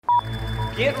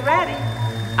Get ready.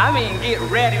 I mean, get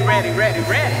ready, ready, ready,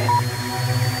 ready.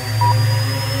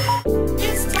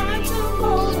 It's time to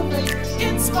motivate,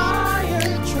 inspire,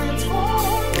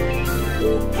 transform.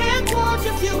 Head toward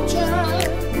your future.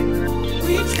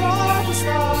 Reach for the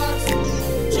stars.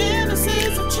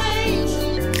 Genesis of change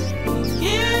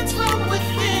begins from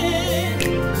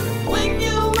within. When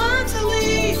you learn to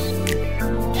lead,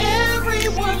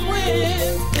 everyone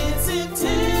wins. It's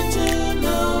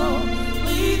intentional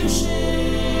leadership.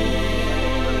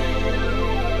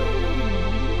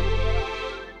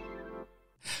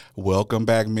 Welcome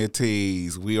back,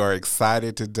 mentees. We are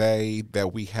excited today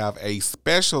that we have a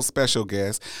special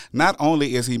guest. Not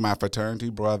only is he my fraternity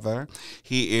brother,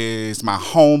 he is my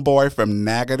homeboy from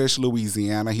Natchitoches,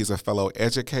 Louisiana. He's a fellow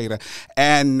educator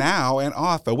and now an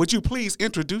author. Would you please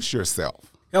introduce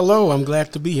yourself? Hello, I'm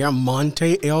glad to be here. I'm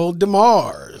Monte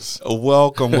Demars.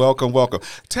 Welcome.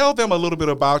 Tell them a little bit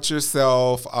about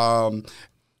yourself.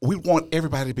 We want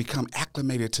everybody to become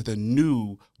acclimated to the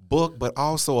new book, but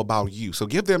also about you. So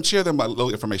share them a little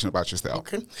information about yourself.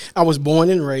 Okay. I was born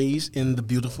and raised in the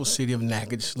beautiful city of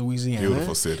Natchitoches, Louisiana.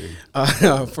 Beautiful city.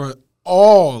 For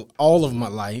all of my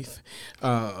life.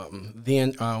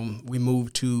 Then we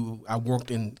moved I worked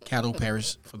in Caddo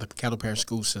Parish for the Caddo Parish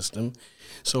school system.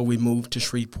 So we moved to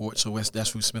Shreveport. So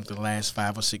that's where we spent the last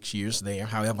 5 or 6 years there.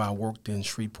 However, I worked in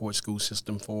Shreveport school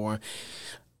system for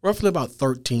roughly about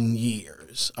 13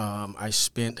 years. I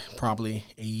spent probably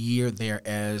a year there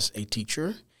as a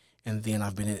teacher, and then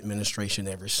I've been in administration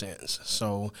ever since.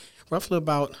 So roughly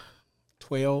about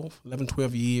 12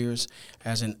 years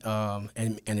as an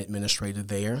administrator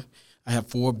there. I have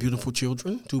 4 beautiful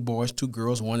children, 2 boys, 2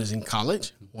 girls. One is in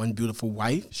college, one beautiful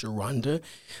wife, Sharonda,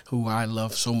 who I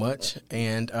love so much.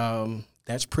 And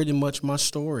that's pretty much my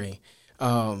story.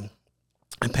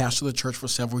 I pastored the church for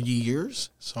several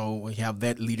years, so we have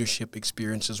that leadership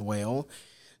experience as well.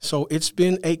 So it's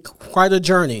been quite a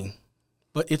journey,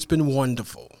 but it's been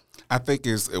wonderful. I think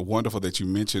it's wonderful that you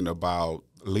mentioned about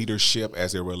leadership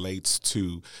as it relates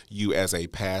to you as a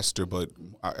pastor, but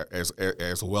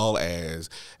as well as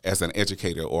an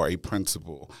educator or a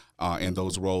principal in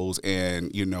those roles.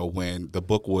 And when the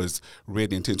book was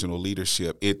written, Intentional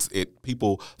Leadership,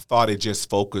 people thought it just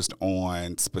focused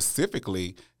on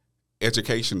specifically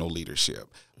educational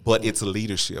leadership, but it's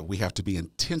leadership. We have to be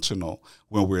intentional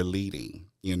when we're leading.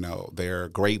 There are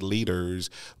great leaders,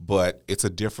 but it's a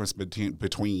difference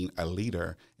between a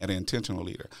leader and an intentional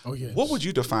leader. Oh, yes. What would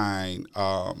you define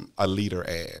a leader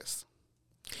as?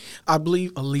 I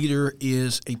believe a leader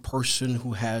is a person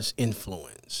who has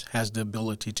influence, has the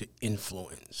ability to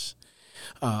influence.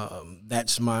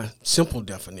 That's my simple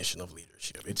definition of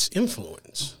leadership. It's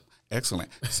influence. Excellent.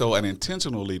 So an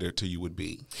intentional leader to you would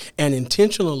be? An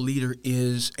intentional leader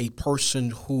is a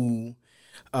person who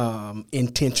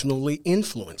intentionally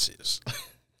influences.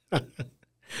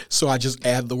 So I just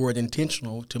add the word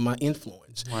intentional to my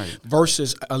influence. Right.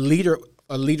 Versus a leader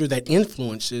that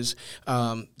influences,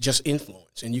 just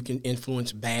influence. And you can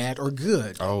influence bad or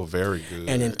good. Oh, very good.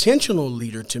 An intentional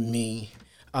leader to me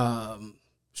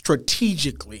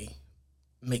strategically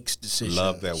makes decisions.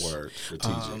 Love that word,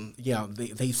 strategic.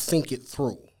 They think it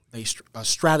through. They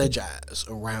strategize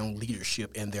around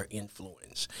leadership and their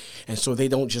influence. And so they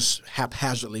don't just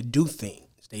haphazardly do things.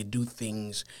 They do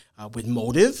things with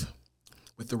motive,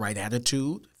 with the right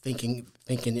attitude, thinking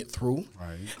it through,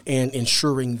 right, and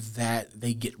ensuring that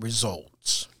they get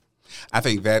results. I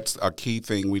think that's a key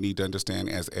thing we need to understand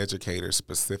as educators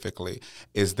specifically,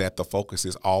 is that the focus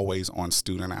is always on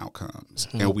student outcomes.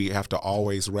 Mm-hmm. And we have to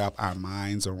always wrap our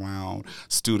minds around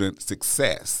student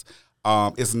success.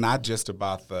 It's not just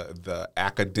about the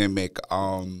academic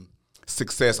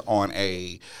success on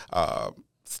a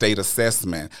state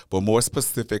assessment, but more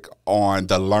specific on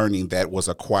the learning that was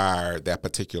acquired that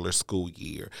particular school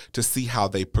year, to see how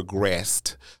they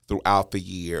progressed throughout the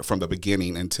year from the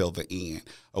beginning until the end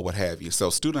or what have you. So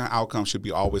student outcomes should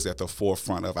be always at the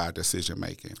forefront of our decision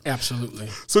making. Absolutely.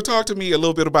 So talk to me a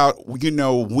little bit about,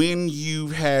 when you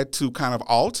had to kind of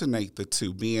alternate the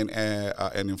two, being an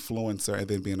influencer and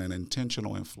then being an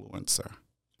intentional influencer.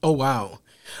 Oh, wow.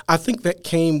 I think that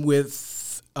came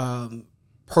with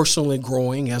personally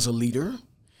growing as a leader.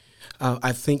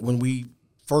 I think when we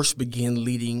first begin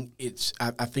leading,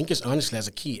 I think it's honestly as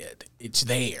a kid, it's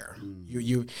there.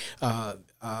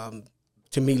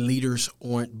 To me, leaders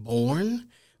aren't born,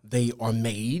 they are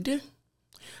made.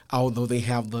 Although they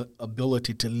have the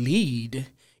ability to lead,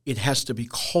 it has to be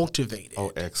cultivated.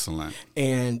 Oh, excellent.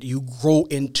 And you grow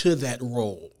into that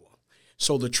role.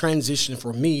 So the transition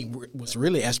for me was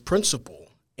really as principal,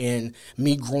 and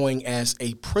me growing as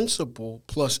a principal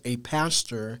plus a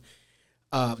pastor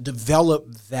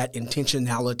develop that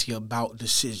intentionality about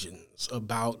decisions,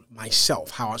 about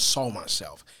myself, how I saw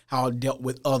myself, how I dealt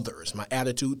with others, my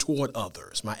attitude toward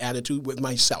others, my attitude with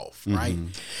myself, right?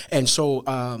 And so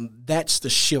that's the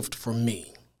shift for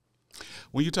me.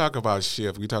 When you talk about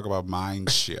shift, we talk about mind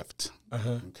shift.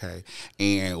 Okay.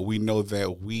 And we know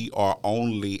that we are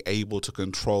only able to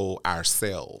control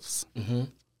ourselves.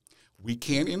 We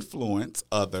can influence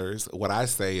others. What I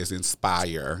say is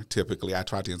inspire. Typically, I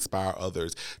try to inspire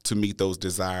others to meet those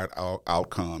desired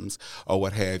outcomes or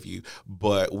what have you.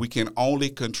 But we can only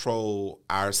control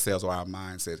ourselves or our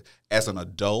mindset as an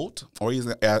adult or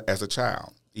even as a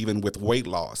child. Even with weight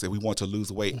loss, if we want to lose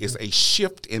weight, it's a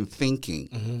shift in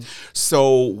thinking.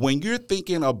 So when you're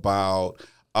thinking about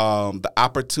the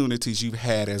opportunities you've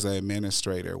had as an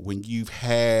administrator, when you've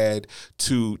had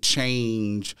to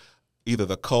change either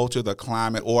the culture, the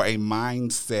climate, or a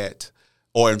mindset,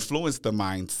 or influence the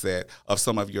mindset of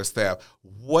some of your staff,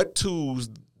 what tools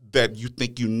that you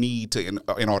think you need to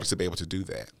in order to be able to do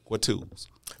that? What tools?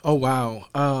 Oh, wow.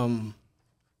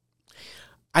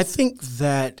 I think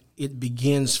that it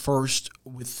begins first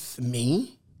with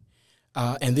me,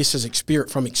 and this is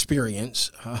from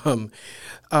experience.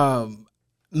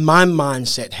 My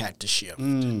mindset had to shift,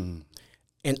 and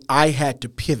I had to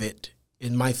pivot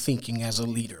in my thinking as a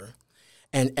leader.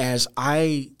 And as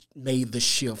I made the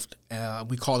shift,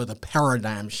 we call it a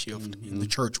paradigm shift in the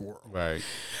church world. Right.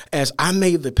 As I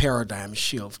made the paradigm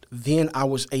shift, then I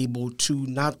was able to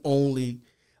not only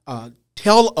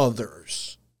tell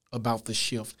others about the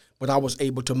shift, but I was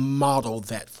able to model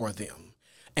that for them.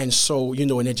 And so,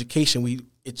 in education,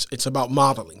 it's about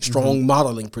modeling. Strong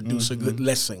modeling produce a good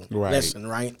lesson,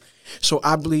 right? So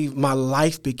I believe my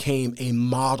life became a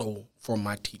model for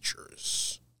my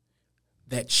teachers.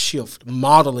 That shift,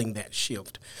 modeling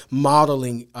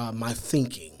my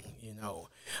thinking,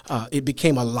 it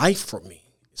became a life for me.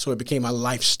 So it became a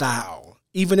lifestyle,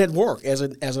 even at work as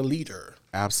a leader.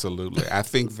 Absolutely. I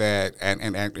think that, and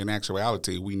in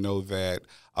actuality, we know that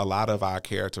a lot of our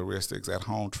characteristics at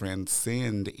home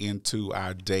transcend into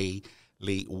our daily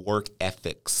work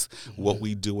ethics. What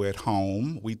we do at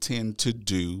home, we tend to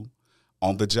do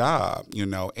on the job,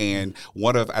 and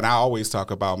and I always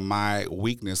talk about my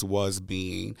weakness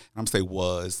even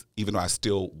though I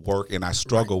still work and I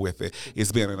struggle with it,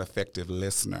 is being an effective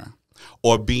listener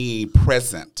or being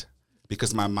present.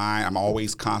 Because my mind, I'm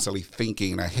always constantly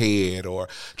thinking ahead or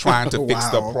trying to fix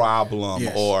the problem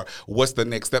or what's the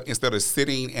next step instead of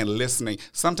sitting and listening.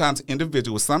 Sometimes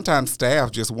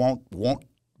staff just want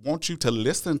you to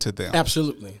listen to them.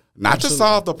 Absolutely. Not to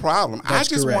solve the problem. That's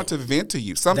I just correct. want to vent to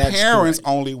you. Some That's parents correct.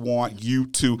 only want you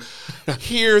to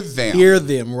hear them. Hear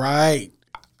them, right.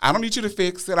 I don't need you to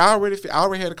fix it. I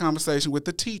already had a conversation with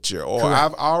the teacher, or Correct.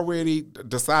 I've already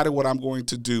decided what I'm going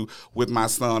to do with my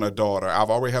son or daughter. I've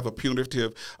already have a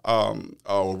punitive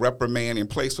reprimand in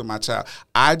place for my child.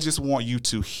 I just want you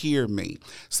to hear me.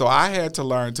 So I had to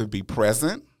learn to be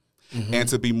present and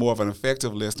to be more of an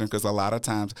effective listener, because a lot of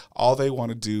times all they want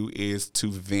to do is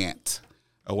to vent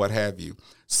or what have you.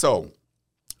 So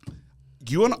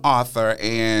you're an author,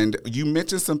 and you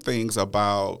mentioned some things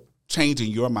about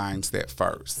changing your mindset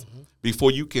first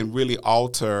before you can really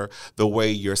alter the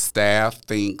way your staff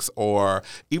thinks or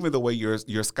even the way your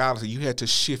scholars. You had to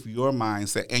shift your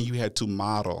mindset, and you had to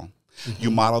model.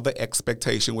 You model the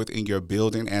expectation within your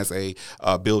building as a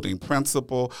building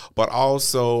principal, but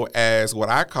also as what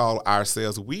I call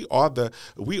ourselves. We are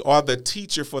the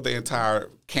teacher for the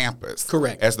entire campus.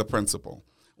 Correct. As the principal.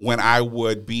 When I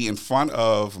would be in front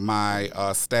of my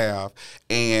staff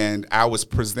and I was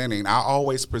presenting, I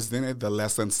always presented the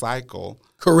lesson cycle.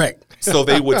 Correct. So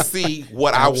they would see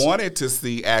what I wanted to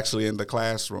see actually in the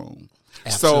classroom.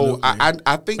 Absolutely. So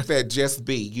I think that Just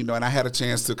Be, and I had a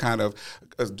chance to kind of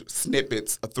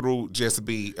snippets through Just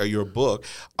Be, your book,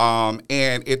 and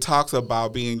it talks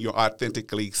about being your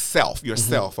authentically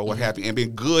yourself or what have you, and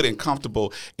being good and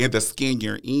comfortable in the skin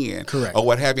you're in. Correct. Or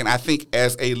what have you. And I think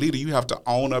as a leader, you have to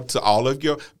own up to all of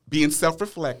your being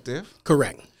self-reflective.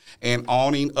 Correct. And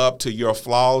owning up to your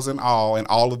flaws and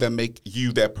all of them make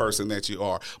you that person that you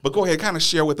are. But go ahead, kind of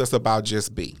share with us about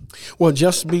Just Be. Well,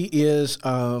 Just Be is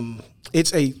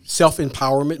it's a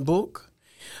self-empowerment book.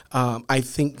 I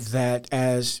think that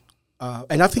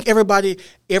and I think everybody,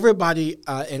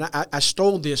 and I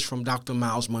stole this from Dr.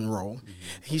 Miles Monroe.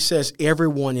 He says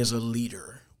everyone is a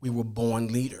leader. We were born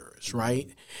leaders, right?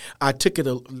 I took it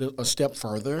a step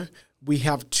further. We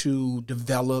have to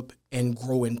develop and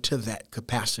grow into that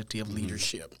capacity of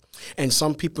leadership. And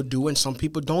some people do, and some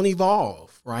people don't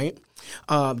evolve, right?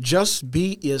 Just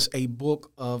Be is a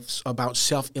book about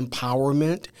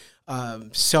self-empowerment,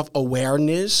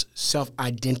 self-awareness,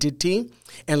 self-identity,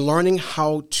 and learning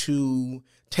how to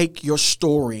take your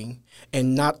story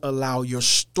and not allow your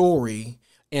story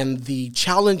and the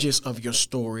challenges of your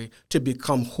story to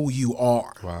become who you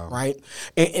are, right?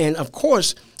 And of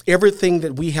course, everything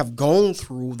that we have gone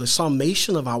through, the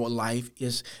summation of our life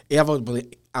is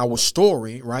inevitably our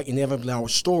story, right? Inevitably our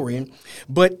story,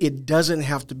 but it doesn't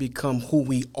have to become who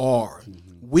we are.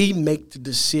 We make the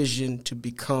decision to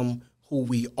become who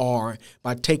we are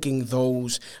by taking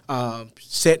those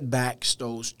setbacks,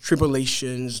 those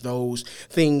tribulations, those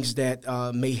things that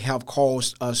may have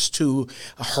caused us to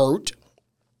hurt,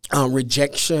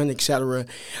 rejection, etc.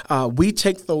 We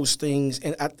take those things,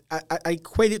 and I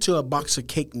equate it to a box of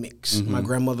cake mix. My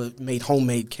grandmother made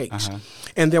homemade cakes,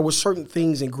 and there were certain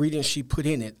things, ingredients she put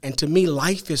in it. And to me,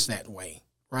 life is that way,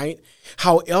 right?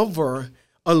 However,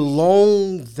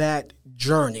 along that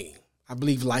journey, I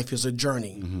believe life is a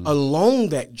journey. Along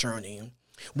that journey,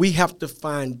 we have to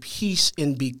find peace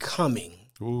in becoming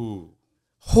who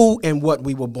and what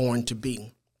we were born to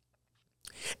be.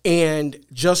 And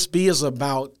Just Be is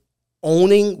about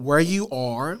owning where you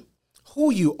are,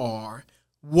 who you are,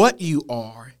 what you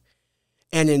are,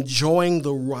 and enjoying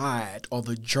the ride or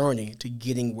the journey to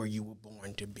getting where you were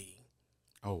born to be.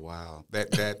 Oh wow,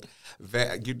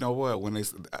 that you know what? When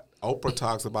Oprah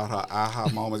talks about her aha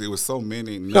moments, it was so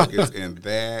many nuggets in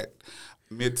that.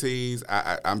 Mentees,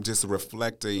 I'm just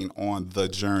reflecting on the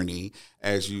journey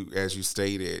as you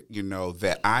stated, you know,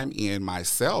 that I'm in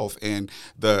myself and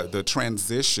the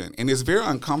transition, and it's very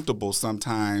uncomfortable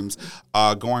sometimes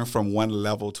going from one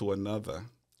level to another.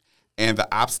 And the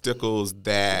obstacles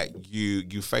that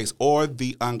you face, or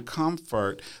the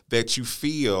uncomfort that you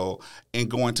feel in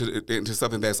going into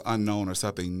something that's unknown or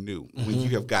something new, when you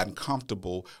have gotten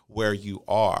comfortable where you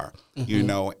are, you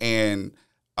know, and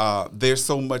there's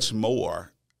so much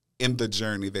more in the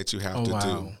journey that you have to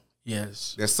do.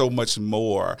 Yes. There's so much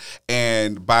more.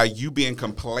 And by you being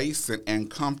complacent and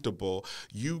comfortable,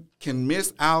 you can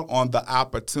miss out on the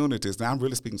opportunities. Now, I'm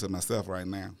really speaking to myself right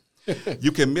now.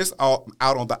 You can miss out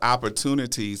on the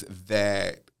opportunities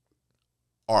that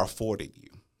are afforded you.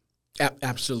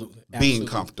 Absolutely. Being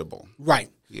comfortable. Right.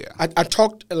 Yeah. I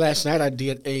talked last night. I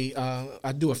do a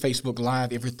Facebook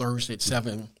Live every Thursday at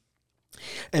 7.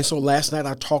 And so last night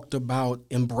I talked about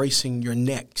embracing your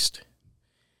next.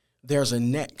 There's a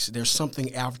next. There's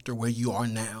something after where you are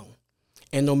now.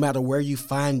 And no matter where you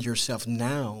find yourself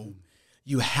now,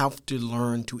 you have to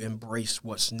learn to embrace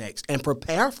what's next and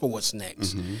prepare for what's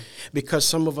next. Because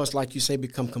some of us, like you say,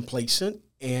 become complacent,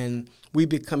 and we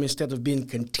become, instead of being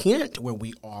content where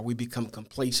we are, we become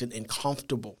complacent and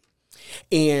comfortable.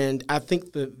 And I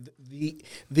think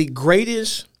the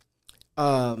greatest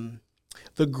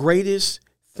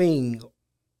thing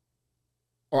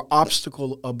or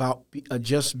obstacle about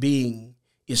just being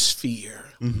is fear.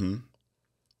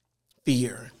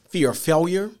 Fear of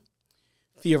failure,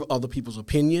 fear of other people's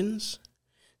opinions,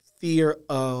 fear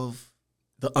of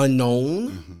the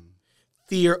unknown,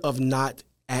 fear of not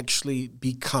actually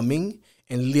becoming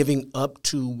and living up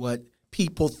to what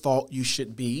people thought you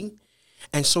should be.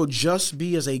 And so Just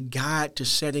Be as a guide to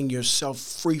setting yourself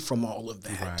free from all of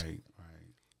that. Right.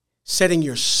 Setting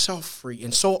yourself free.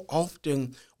 And so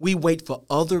often we wait for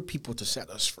other people to set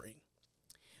us free.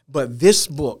 But this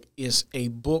book is a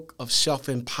book of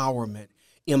self-empowerment.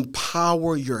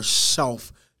 Empower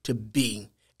yourself to be.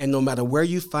 And no matter where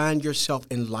you find yourself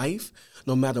in life,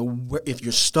 no matter where, if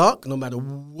you're stuck, no matter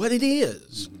what it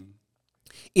is,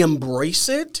 embrace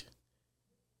it,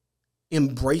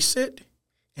 and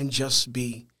just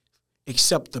be.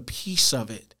 Accept the peace of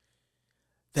it,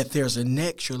 that there's a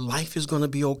next. Your life is going to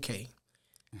be okay.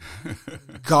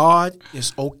 God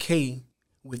is okay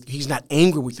with, he's not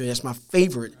angry with you. That's my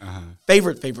favorite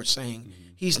saying.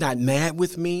 He's not mad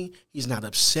with me. He's not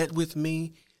upset with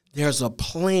me. There's a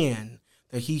plan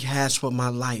that he has for my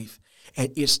life,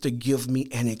 and it's to give me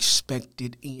an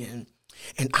expected end.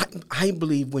 And I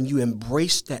believe when you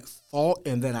embrace that thought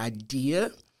and that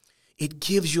idea, it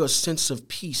gives you a sense of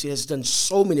peace. It has done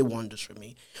so many wonders for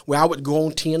me. Where I would go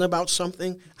on 10 about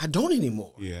something, I don't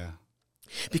anymore. Yeah.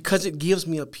 Because it gives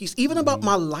me a peace, even about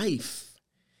my life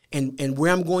and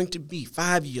where I'm going to be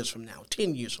 5 years from now,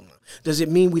 10 years from now. Does it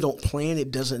mean we don't plan? It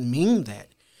doesn't mean that.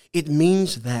 It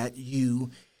means that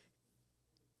you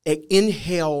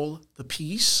inhale the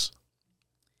peace,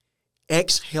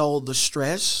 exhale the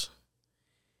stress,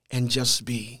 and just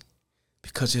be,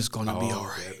 because it's going to be all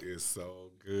right. That is so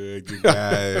good, you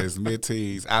guys.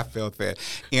 Mentees, I felt that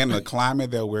in the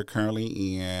climate that we're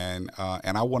currently in,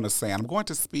 and I want to say, I'm going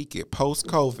to speak it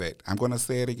post-COVID. I'm going to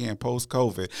say it again,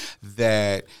 post-COVID,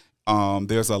 that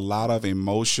There's a lot of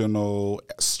emotional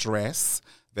stress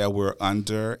that we're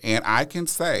under. And I can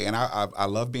say, and I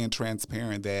love being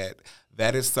transparent,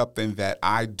 that is something that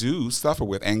I do suffer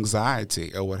with,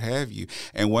 anxiety or what have you.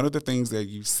 And one of the things that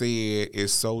you said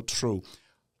is so true.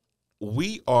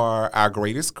 We are our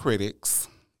greatest critics.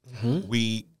 Mm-hmm.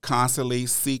 We constantly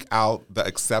seek out the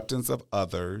acceptance of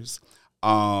others.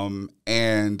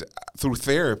 And through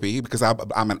therapy, because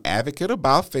I'm an advocate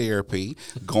about therapy,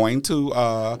 going to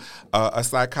a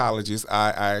psychologist,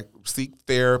 I seek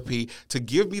therapy to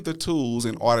give me the tools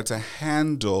in order to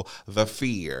handle the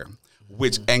fear,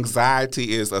 which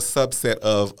anxiety is a subset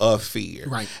of fear.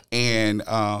 Right. And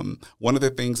one of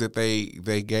the things that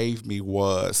they gave me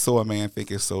was, so a man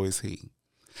thinketh, so is he.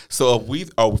 So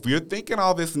if you're thinking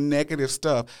all this negative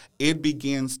stuff, it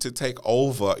begins to take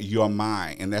over your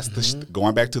mind, and that's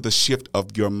going back to the shift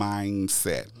of your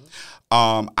mindset.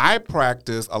 I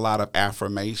practice a lot of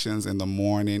affirmations in the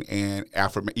morning and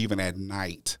even at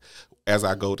night as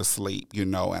I go to sleep,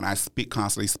 and I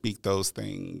constantly speak those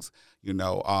things. And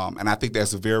I think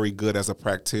that's very good as a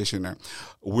practitioner.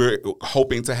 We're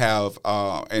hoping to have,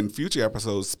 in future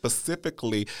episodes,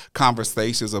 specifically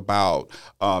conversations about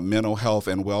mental health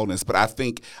and wellness. But I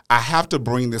think I have to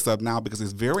bring this up now because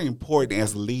it's very important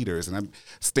as leaders, and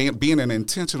being an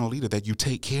intentional leader, that you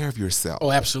take care of yourself.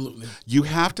 Oh, absolutely. You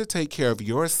have to take care of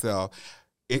yourself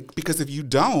because if you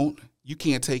don't, you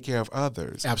can't take care of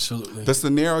others. Absolutely. The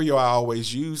scenario I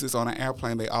always use is on an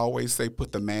airplane. They always say,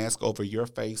 put the mask over your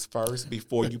face first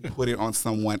before you put it on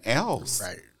someone else.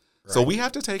 Right. So we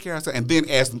have to take care of ourselves. And then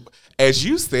as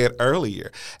you said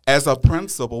earlier, as a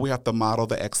principal, we have to model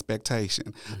the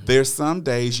expectation. Mm-hmm. There's some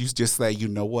days you just say, you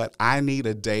know what, I need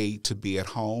a day to be at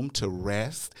home, to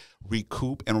rest,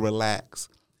 recoup, and relax.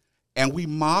 And we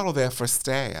model that for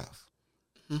staff.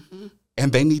 Mm-hmm.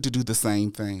 And they need to do the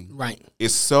same thing. Right.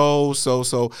 It's so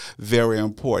very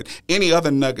important. Any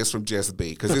other nuggets from Just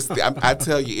B? Because I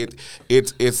tell you,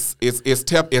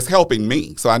 it's helping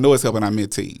me. So I know it's helping our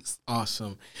mentees.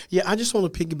 Awesome. Yeah, I just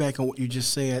want to piggyback on what you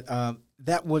just said.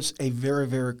 That was a very,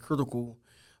 very critical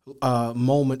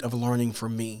moment of learning for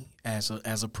me as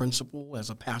a principal, as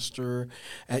a pastor,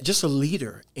 just a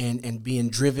leader, and being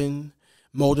driven,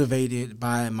 motivated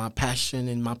by my passion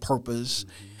and my purpose.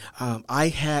 Mm-hmm. I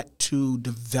had to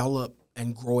develop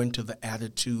and grow into the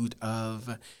attitude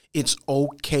of it's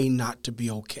okay not to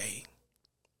be okay.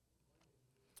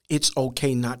 It's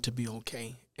okay not to be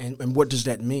okay. And what does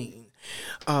that mean?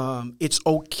 It's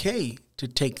okay to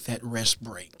take that rest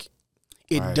break.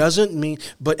 It doesn't mean,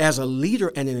 but as a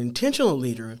leader and an intentional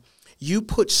leader, you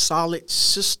put solid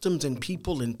systems and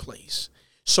people in place.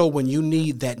 So when you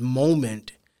need that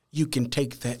moment, you can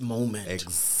take that moment.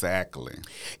 Exactly.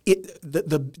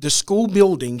 The school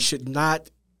building should not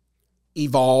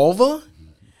evolve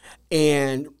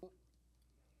and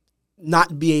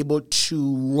not be able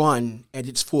to run at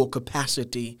its full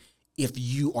capacity if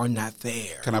you are not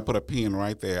there. Can I put a pin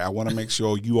right there? I want to make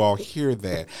sure you all hear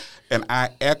that. And I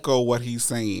echo what he's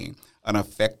saying. An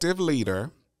effective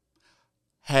leader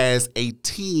has a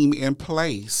team in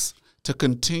place to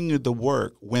continue the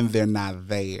work when they're not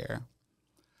there.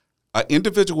 An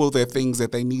individual, there are things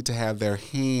that they need to have their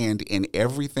hand in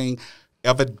everything,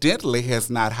 evidently has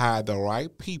not hired the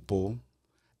right people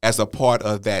as a part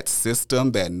of that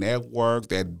system, that network,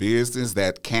 that business,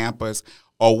 that campus,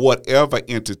 or whatever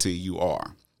entity you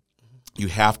are. You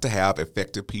have to have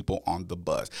effective people on the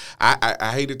bus.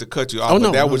 I hated to cut you off,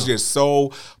 but that was just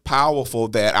so powerful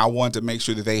that I wanted to make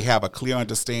sure that they have a clear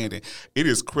understanding. It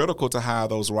is critical to hire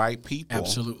those right people.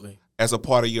 Absolutely. As a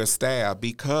part of your staff,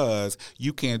 because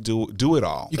you can't do it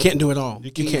all. You can't do it all.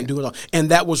 You can't do it all. And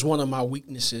that was one of my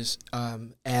weaknesses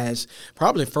as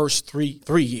probably the first three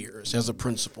years as a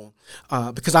principal,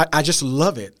 because I just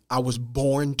love it. I was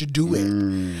born to do it.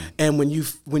 And when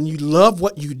you love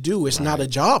what you do, it's not a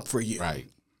job for you. Right.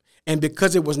 And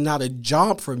because it was not a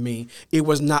job for me, it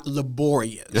was not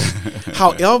laborious.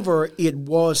 However, it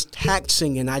was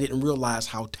taxing, and I didn't realize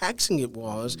how taxing it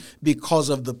was because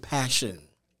of the passion.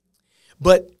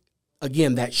 But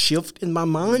again, that shift in my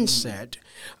mindset,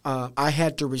 I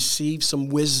had to receive some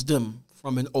wisdom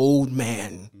from an old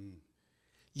man.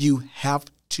 You have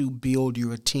to build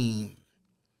your team.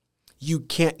 You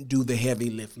can't do the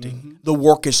heavy lifting. Mm-hmm. The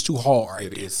work is too hard.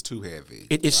 It is too heavy.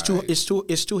 It's too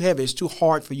heavy. It's too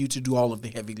hard for you to do all of the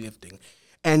heavy lifting.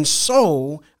 And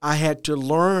so I had to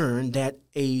learn that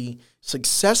a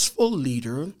successful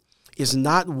leader is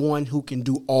not one who can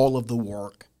do all of the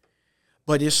work,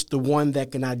 but it's the one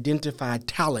that can identify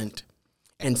talent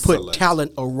and put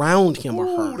talent around him or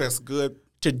her. That's good.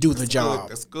 to do the job.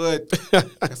 That's good.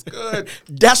 That's good.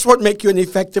 That's what makes you an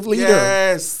effective leader.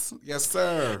 Yes. Yes,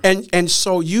 sir. And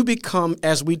so you become,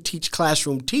 as we teach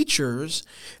classroom teachers,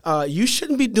 you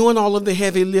shouldn't be doing all of the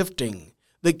heavy lifting.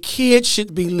 The kids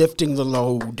should be lifting the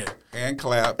load. Hand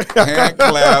clap. Hand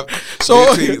clap.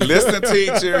 So listen,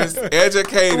 teachers,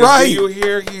 educators, Right. do you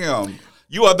hear him?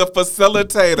 You are the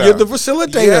facilitator. You're the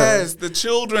facilitator. Yes, the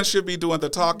children should be doing the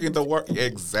talking, the work.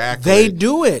 Exactly. they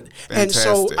do it. And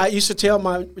so Fantastic. I used to tell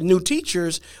my new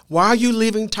teachers, why are you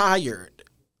leaving tired?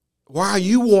 Why are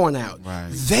you worn out? Right.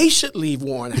 They should leave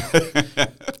worn out.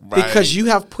 Right. Because you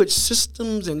have put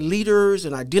systems and leaders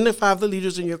and identified the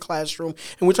leaders in your classroom.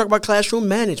 And we talk about classroom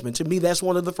management. To me, that's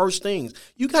one of the first things.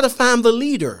 You got to find the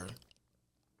leader,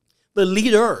 the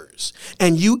leaders,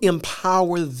 and you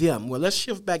empower them. Well, let's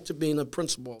shift back to being a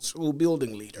principal, school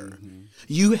building leader. Mm-hmm.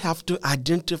 You have to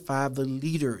identify the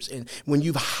leaders. And when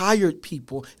you've hired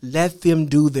people, let them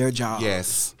do their job.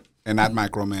 Yes, and not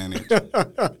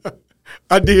micromanage.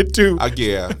 I did too.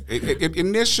 Yeah.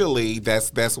 Initially,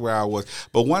 that's where I was.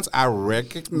 But once I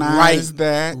recognized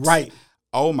that, Right.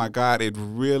 oh my God, it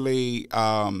really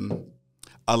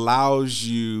allows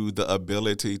you the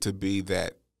ability to be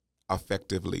that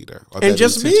effective leader. Or And that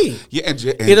just be. Yeah, and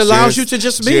It allows you to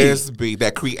just be. Just be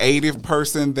that creative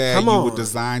person that Come you on. were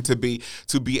designed to be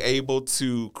able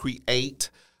to create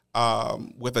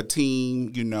with a team,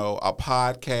 a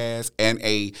podcast and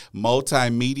a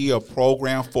multimedia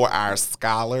program for our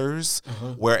scholars,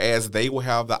 whereas they will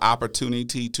have the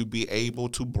opportunity to be able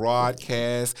to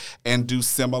broadcast and do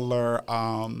similar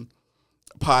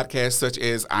podcasts such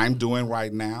as I'm doing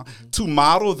right now, to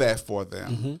model that for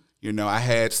them. I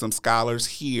had some scholars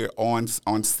here on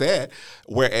set,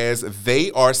 whereas they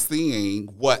are seeing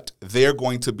what they're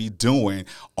going to be doing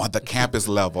on the campus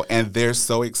level, and they're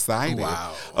so excited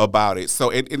about it.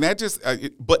 So, and that just,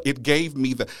 but it gave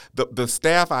me the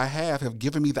staff I have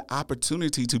given me the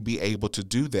opportunity to be able to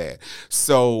do that.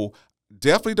 So,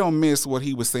 definitely don't miss what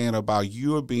he was saying about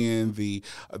you being the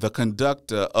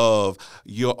conductor of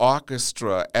your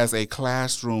orchestra as a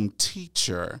classroom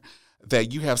teacher,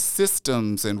 that you have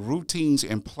systems and routines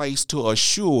in place to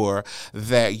assure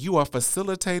that you are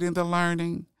facilitating the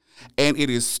learning, and it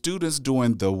is students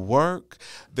doing the work,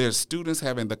 there's students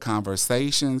having the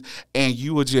conversations, and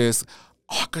you are just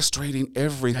orchestrating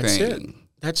everything.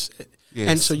 That's it. Yes.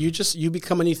 And so you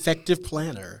become an effective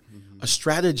planner, a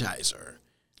strategizer.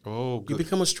 Oh, You good.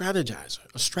 become a strategizer,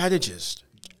 a strategist.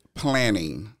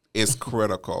 Planning is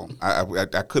critical. I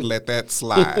couldn't let that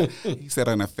slide. He said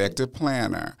an effective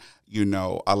planner.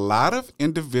 A lot of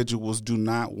individuals do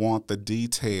not want the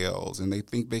details, and they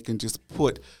think they can just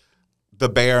put the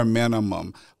bare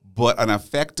minimum. But an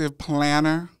effective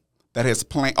planner that has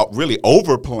really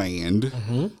over-planned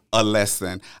a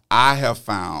lesson, I have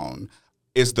found,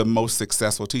 is the most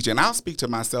successful teacher. And I'll speak to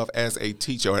myself as a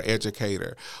teacher or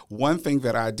educator. One thing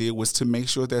that I did was to make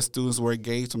sure that students were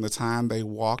engaged from the time they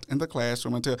walked in the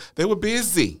classroom until they were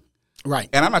busy. Right.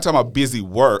 And I'm not talking about busy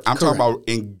work. I'm Correct. talking about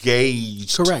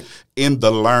engaged Correct. in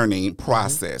the learning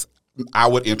process. I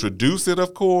would introduce it,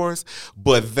 of course,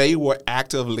 but they were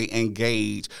actively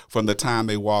engaged from the time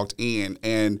they walked in.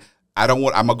 And I'm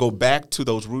going to go back to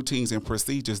those routines and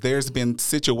procedures. There's been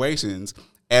situations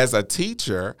as a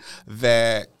teacher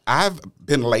that I've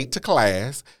been late to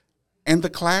class, and the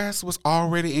class was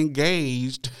already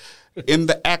engaged in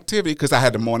the activity because I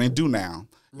had the morning do now.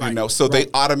 Right. So they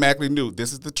automatically knew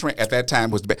this is the at that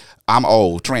time was I'm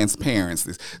old,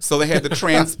 transparency. So they had the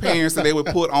transparency they would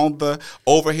put on the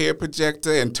overhead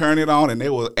projector and turn it on, and they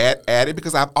will add it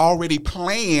because I've already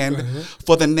planned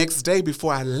for the next day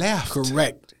before I left.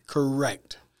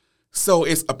 Correct. So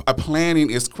it's a planning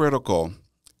is critical.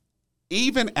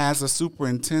 Even as a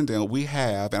superintendent, we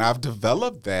have, and I've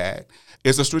developed that,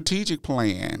 is a strategic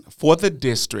plan for the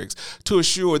districts to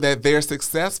assure that they're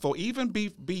successful, even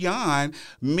beyond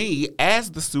me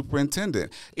as the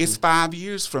superintendent. It's 5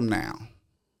 years from now.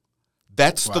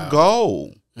 That's the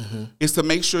goal. Is to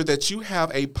make sure that you have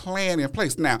a plan in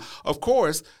place. Now, of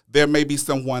course, there may be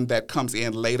someone that comes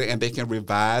in later and they can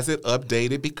revise it, update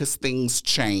it, because things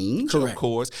change, Correct. of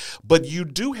course. But you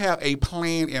do have a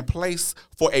plan in place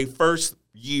for a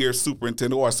first-year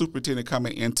superintendent or a superintendent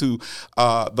coming into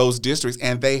those districts,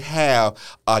 and they have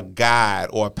a guide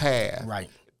or a path. Right.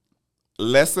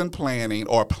 Lesson planning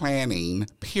or planning,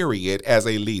 period, as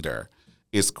a leader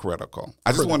is critical.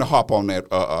 I just want to hop on that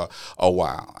a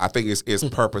while. I think it's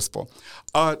purposeful.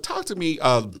 Talk to me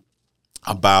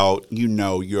about,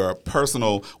 your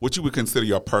personal, what you would consider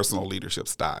your personal leadership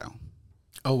style.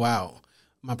 Oh, wow.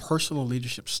 My personal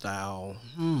leadership style.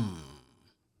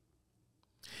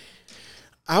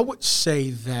 I would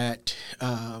say that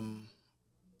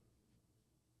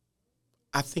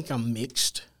I think I'm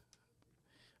mixed.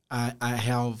 I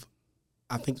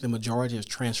think the majority is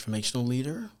transformational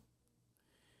leader.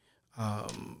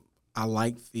 I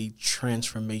like the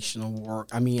transformational work.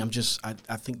 I mean,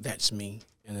 I think that's me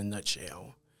in a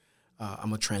nutshell.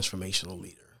 I'm a transformational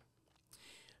leader.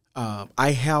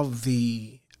 I have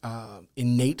the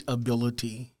innate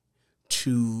ability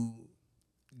to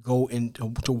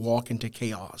to walk into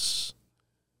chaos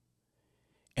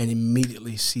and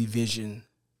immediately see vision.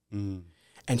 Mm.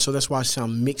 And so that's why I say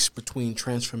I'm mixed between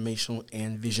transformational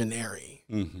and visionary.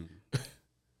 Mm-hmm.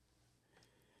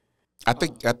 I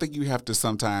think you have to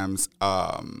sometimes,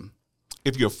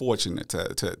 if you're fortunate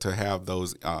to have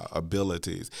those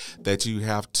abilities, that you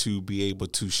have to be able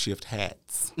to shift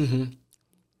hats. Mm-hmm.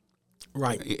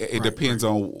 Right. It depends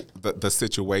on the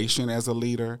situation as a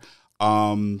leader.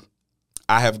 For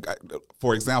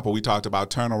example, we talked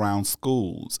about turnaround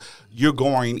schools. You're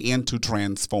going in to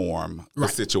transform the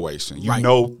situation. You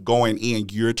know, going in,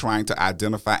 you're trying to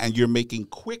identify, and you're making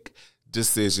quick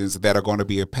decisions that are going to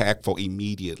be impactful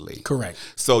immediately. Correct.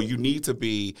 So you need to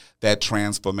be that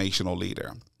transformational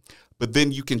leader. But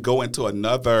then you can go into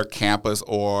another campus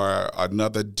or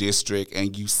another district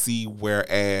and you see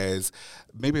whereas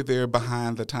maybe they're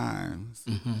behind the times.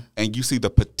 Mm-hmm. And you see the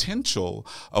potential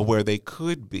of where they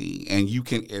could be. And you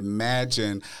can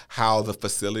imagine how the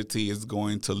facility is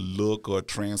going to look or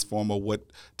transform, or what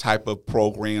type of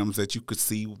programs that you could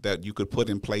see that you could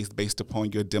put in place based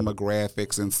upon your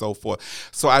demographics and so forth.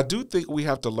 So I do think we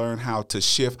have to learn how to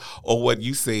shift, or what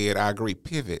you said, I agree,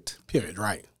 pivot. Pivot,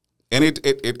 right. And it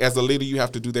as a leader, you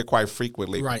have to do that quite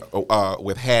frequently, right.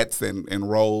 With hats and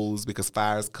roles, because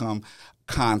fires come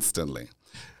constantly.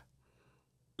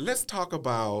 Let's talk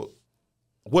about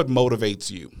what motivates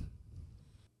you.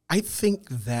 I think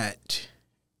that,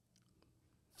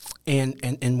 and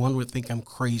one would think I'm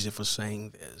crazy for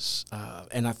saying this,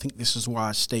 and I think this is why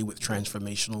I stay with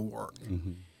transformational work.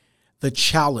 Mm-hmm. The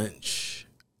challenge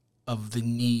of the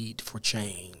need for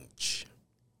change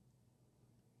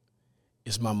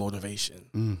is my motivation.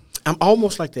 Mm. I'm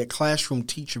almost like that classroom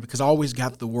teacher, because I always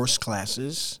got the worst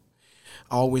classes.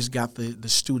 I always got the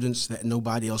students that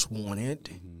nobody else wanted.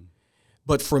 Mm-hmm.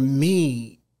 But for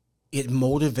me, it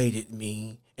motivated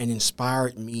me and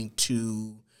inspired me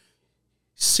to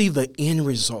see the end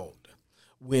result.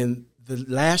 When the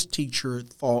last teacher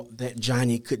thought that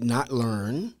Johnny could not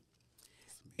learn,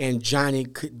 and Johnny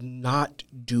could not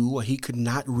do, or he could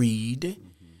not read,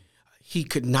 he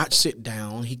could not sit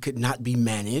down, he could not be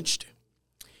managed.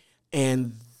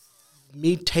 And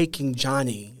me taking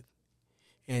Johnny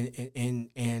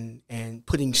and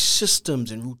putting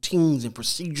systems and routines and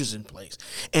procedures in place.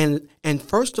 And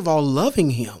first of all,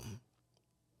 loving him.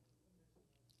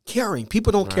 Caring.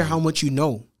 People don't care how much you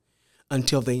know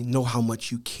until they know how much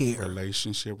you care.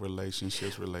 Relationships.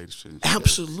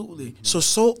 Absolutely. Mm-hmm.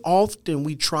 So often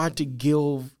we try to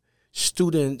give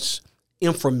students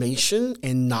information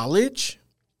and knowledge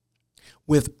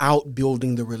without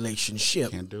building the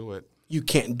relationship. Can't do it. You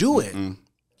can't do it. Mm-mm.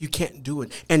 You can't do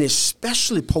it. And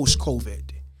especially post-COVID,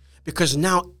 because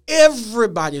now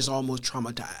everybody's almost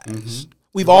traumatized. Mm-hmm.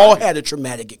 We've all had a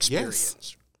traumatic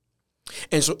experience. Yes.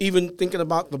 And so even thinking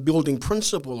about the building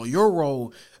principle or your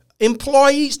role,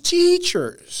 employees,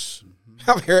 teachers,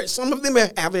 some of them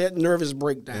have had nervous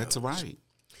breakdowns. That's right.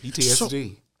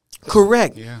 PTSD.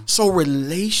 Correct. Yeah. So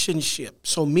relationships.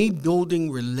 So me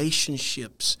building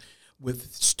relationships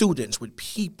with students, with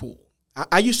people.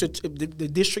 I used to, the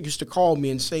district used to call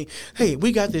me and say, hey,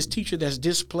 we got this teacher that's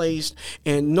displaced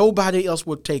and nobody else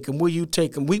will take him. Will you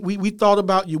take him? We thought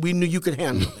about you. We knew you could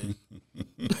handle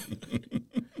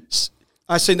it.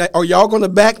 I said, are y'all going to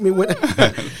back me?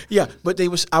 Yeah, but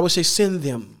I would say send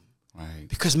them. Right.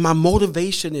 Because my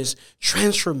motivation is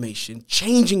transformation,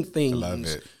 changing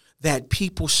things that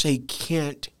people say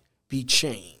can't be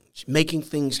changed. Making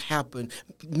things happen,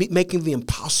 making the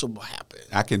impossible happen.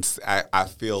 I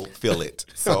feel it.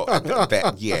 So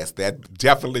that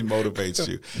definitely motivates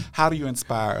you. How do you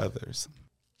inspire others?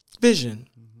 Vision.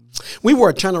 Mm-hmm. We were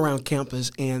a turnaround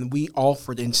campus, and we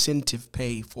offered incentive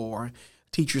pay for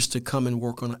teachers to come and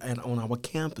work on our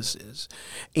campuses.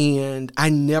 And I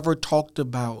never talked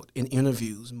about in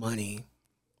interviews money.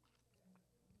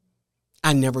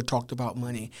 I never talked about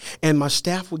money. And my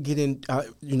staff would get in,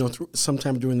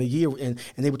 sometime during the year, and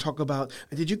they would talk about,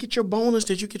 did you get your bonus?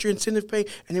 Did you get your incentive pay?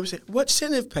 And they would say, what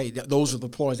incentive pay? Those are the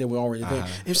employees that were already there.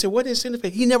 And they said, what incentive pay?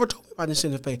 He never told me about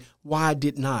incentive pay. Why I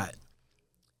did not?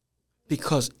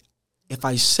 Because if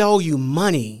I sell you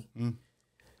money,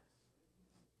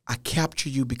 I capture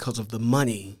you because of the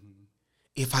money.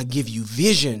 If I give you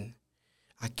vision,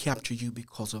 I capture you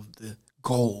because of the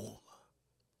goal.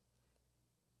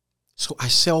 So I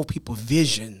sell people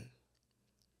vision,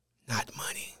 not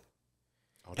money.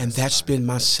 Oh, And that's fire. been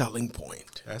my selling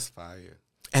point. That's fire.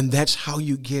 And that's how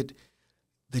you get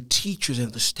the teachers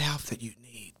and the staff that you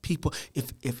need. People,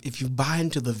 if you buy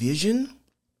into the vision,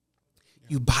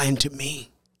 you buy into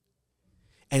me.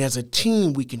 And as a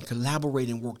team, we can collaborate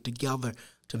and work together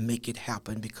to make it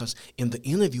happen, because in the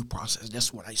interview process,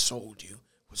 that's what I sold you,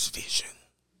 was vision.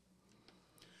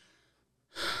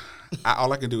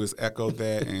 All I can do is echo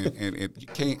that, and you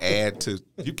can't add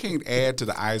to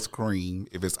the ice cream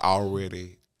if it's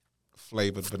already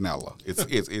flavored vanilla.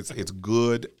 It's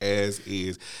good as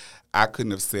is. I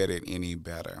couldn't have said it any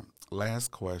better.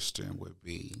 Last question would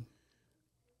be,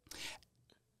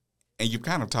 and you've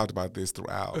kind of talked about this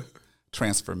throughout,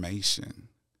 transformation,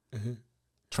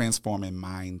 transforming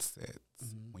mindsets.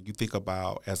 When you think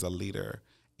about as a leader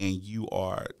and you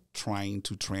are trying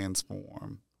to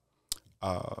transform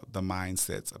the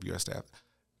mindsets of your staff,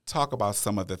 talk about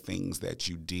some of the things that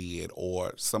you did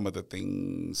or some of the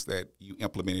things that you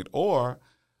implemented or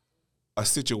a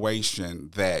situation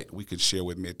that we could share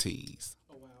with mentees.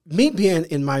 Me being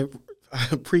in my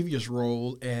previous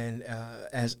role and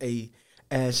as a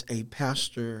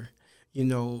pastor,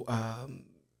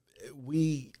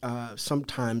 we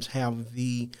sometimes have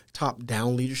the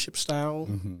top-down leadership style.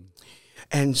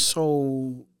 And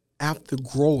so after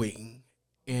growing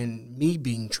and me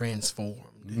being transformed,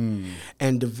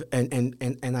 and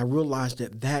I realized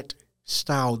that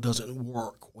style doesn't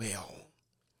work well.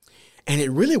 And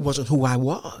it really wasn't who I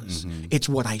was. It's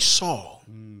what I saw.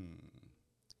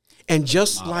 And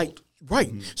just like,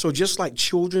 so just like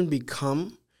children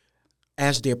become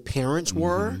as their parents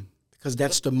were, because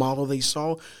that's the model they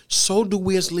saw, so do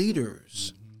we as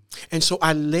leaders. And so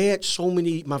I led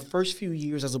my first few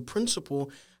years as a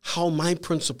principal, how my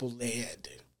principal led.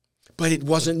 But it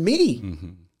wasn't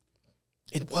me.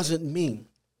 It wasn't me.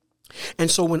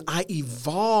 And so when I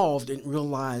evolved and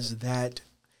realized that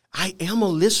I am a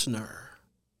listener,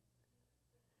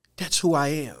 that's who I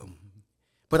am.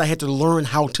 But I had to learn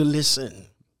how to listen.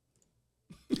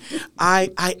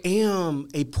 I am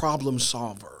a problem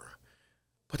solver,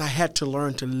 but I had to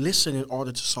learn to listen in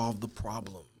order to solve the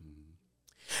problem.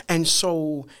 And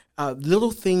so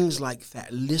little things like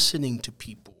that, listening to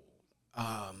people,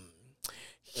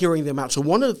 hearing them out. So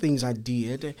one of the things I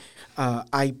did,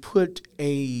 I put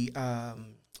a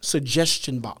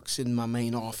suggestion box in my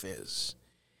main office.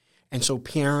 And so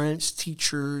parents,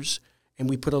 teachers, and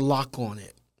we put a lock on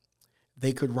it.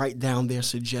 They could write down their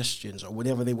suggestions or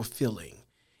whatever they were feeling.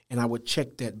 And I would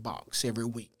check that box every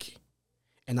week.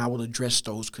 And I would address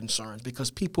those concerns because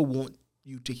people want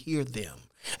you to hear them.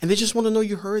 And they just want to know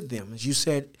you heard them, as you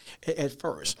said at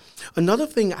first. Another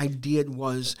thing I did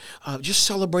was just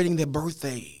celebrating their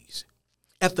birthdays.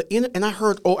 At the end, and I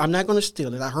heard, I'm not going to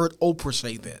steal it. I heard Oprah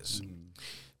say this.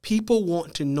 People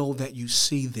want to know that you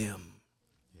see them.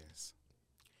 Yes.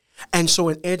 And so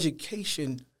in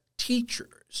education,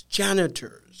 teachers,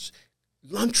 janitors,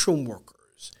 lunchroom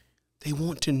workers, they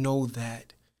want to know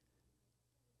that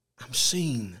I'm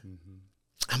seen,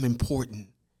 I'm important,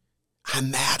 I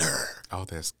matter. Oh,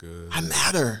 that's good. I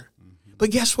matter. But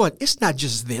guess what? It's not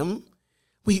just them.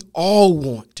 We all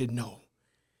want to know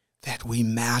that we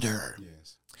matter.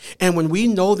 Yes. And when we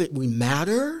know that we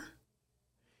matter,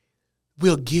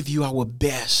 we'll give you our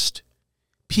best.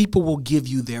 People will give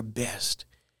you their best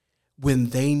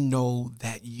when they know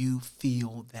that you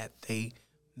feel that they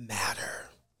matter.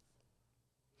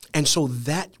 And so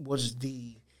that was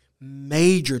the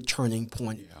major turning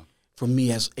point for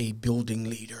me as a building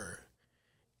leader.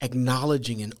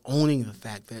 Acknowledging and owning the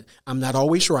fact that I'm not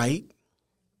always right.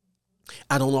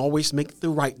 I don't always make the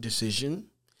right decision,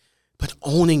 but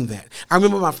owning that. I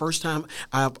remember my first time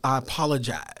I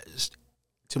apologized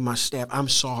to my staff. I'm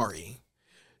sorry.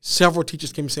 Several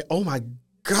teachers came and said, oh my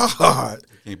God.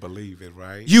 I can't believe it,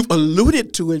 right? You've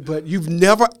alluded to it, but you've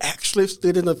never actually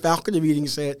stood in a faculty meeting and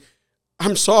said,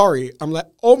 I'm sorry. I'm like,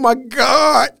 oh my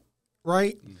God,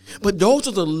 right? But those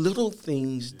are the little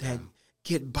things that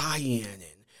get buy-in. And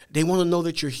they want to know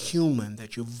that you're human,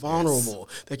 that you're vulnerable,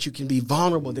 that you can be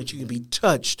vulnerable, that you can be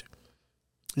touched.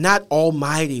 Not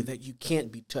almighty, that you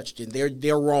can't be touched and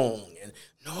they're wrong. And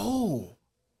no.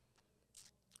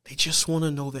 They just want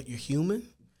to know that you're human.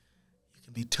 You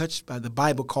can be touched by, the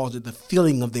Bible calls it the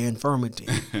feeling of their infirmity.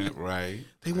 Right.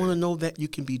 They want to know that you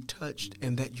can be touched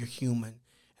and that you're human,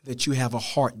 that you have a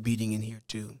heart beating in here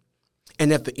too.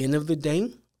 And at the end of the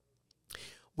day,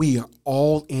 we are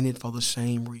all in it for the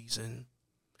same reason,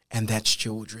 and that's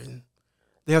children.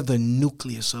 They're the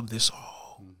nucleus of this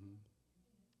all.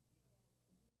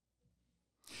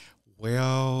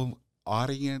 Well,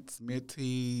 audience,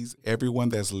 mentees, everyone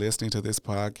that's listening to this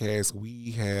podcast,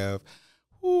 we have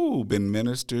been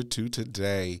ministered to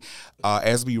today.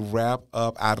 As we wrap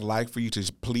up, I'd like for you to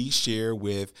please share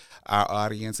with our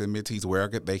audience and mentees where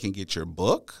they can get your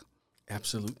book.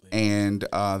 Absolutely. And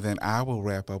then I will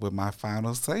wrap up with my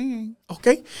final saying.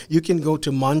 Okay. You can go to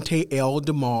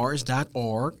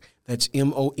MonteLDemars.org. That's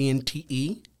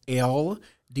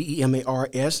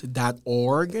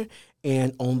MonteLDemars.org.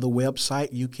 And on the website,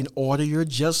 you can order your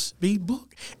Just Be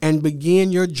book and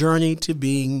begin your journey to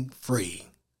being free.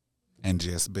 And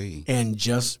just be. And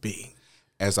just be.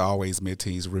 As always,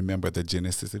 mentees, remember the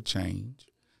genesis of change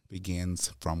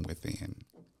begins from within.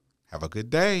 Have a good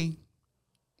day.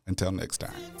 Until next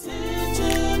time.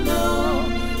 Intentional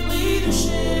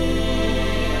leadership.